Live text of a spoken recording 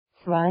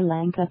Sri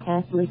Lanka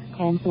Catholics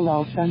cancel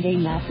all Sunday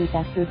masses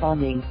after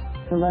bombing.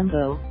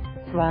 Colombo.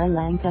 Sri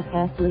Lanka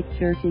Catholic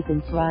churches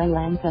in Sri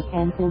Lanka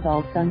cancelled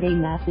all Sunday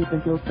masses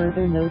until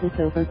further notice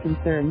over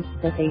concerns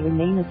that they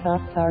remain a top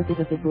target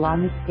of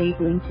Islamic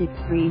State-linked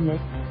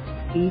extremists,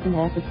 even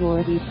as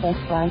authorities said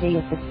Friday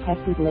a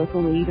suspected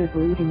local leader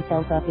blew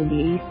himself up in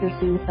the Easter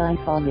suicide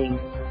bombing.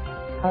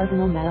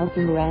 Cardinal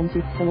Malcolm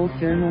Ranjith told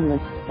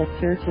journalists that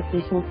church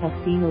officials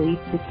have seen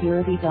elite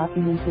security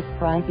documents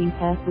describing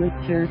Catholic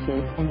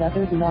churches and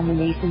other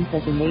denominations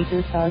as a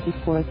major target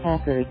for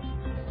attackers.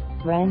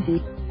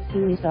 Ranjith,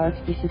 who is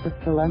Archbishop of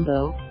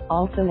Colombo,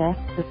 also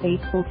asked the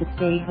faithful to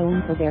stay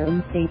home for their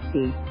own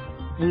safety.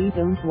 "We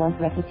don't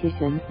want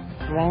repetition,"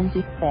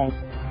 Ranjith said.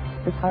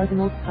 The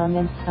Cardinal's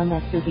comments come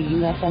after the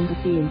U.S.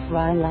 Embassy in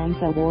Sri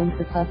Lanka warned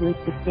the public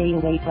to stay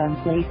away from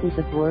places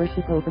of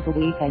worship over the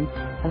weekend,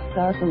 a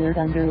stark alert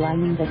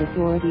underlining that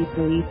authorities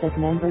believe that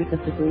members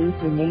of the group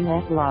remain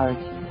at large.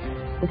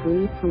 The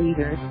group's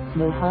leader,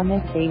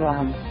 Mohamed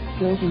Zahran,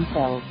 killed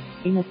himself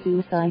in a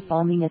suicide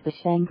bombing at the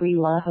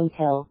Shangri-La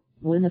hotel,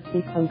 one of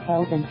 6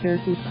 hotels and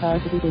churches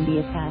targeted in the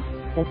attack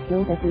that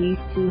killed at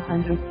least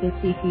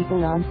 250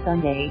 people on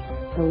Sunday,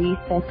 police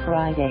said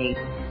Friday.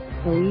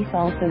 Police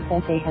also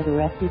said they had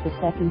arrested the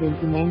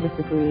second-in-command of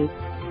the group,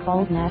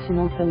 called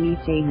National Towheed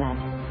Jamaat.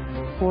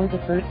 For the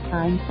first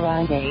time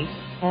Friday,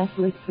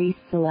 Catholic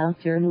priests allowed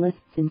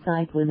journalists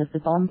inside one of the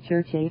bombed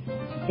churches,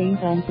 St.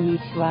 Anthony's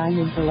Shrine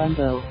in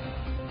Colombo.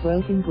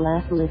 Broken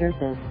glass littered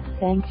the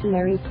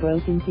sanctuary's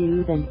broken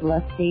pews and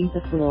blood stained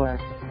the floor.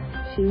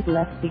 Shoes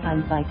left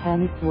behind by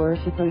panicked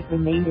worshippers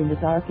remained in the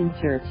darkened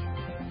church.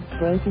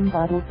 Broken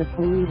bottles of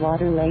holy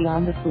water lay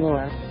on the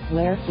floor,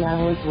 where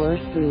flowers were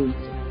strewn.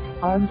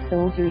 Armed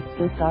soldiers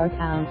stood guard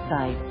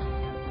outside.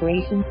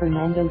 Gration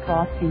Fernando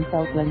crossed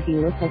himself when he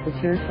looked at the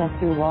church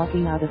after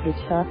walking out of his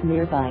shop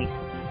nearby.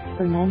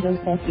 Fernando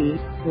said he,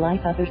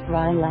 like other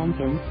Sri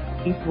Lankans,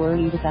 is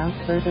worried about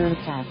further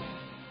attacks.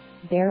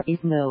 "There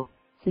is no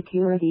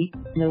security,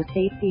 no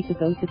safety to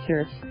go to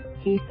church,"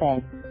 he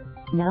said.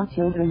 "Now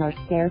children are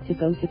scared to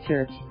go to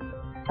church."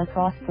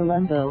 Across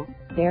Colombo,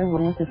 there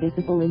was a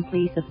visible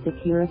increase of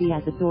security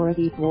as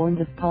authorities warned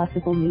of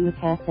possible new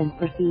attacks and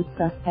pursued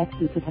suspects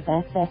who could have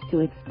access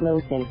to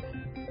explosives.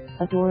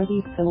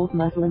 Authorities told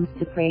Muslims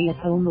to pray at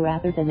home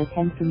rather than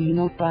attend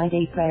communal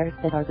Friday prayers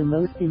that are the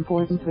most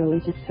important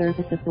religious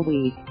service of the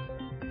week.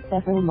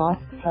 Several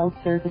mosques held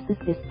services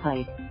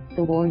despite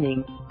the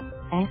warning.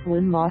 At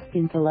one mosque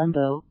in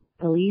Colombo,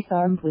 police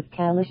armed with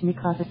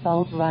Kalashnikov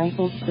assault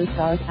rifles stood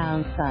guard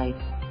outside.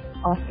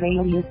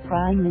 Australia's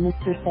Prime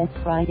Minister said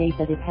Friday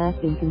that it has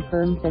been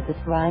confirmed that the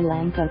Sri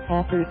Lanka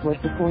attackers were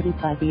supported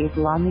by the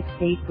Islamic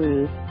State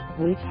group,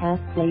 which has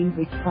claimed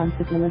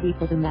responsibility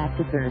for the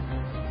massacre.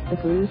 The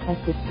group has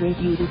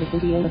distributed a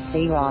video of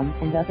Zahran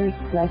and others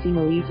pledging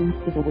allegiance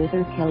to the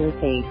withered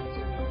caliphate.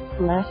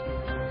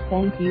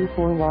 Thank you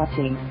for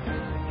watching.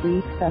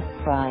 Please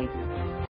subscribe.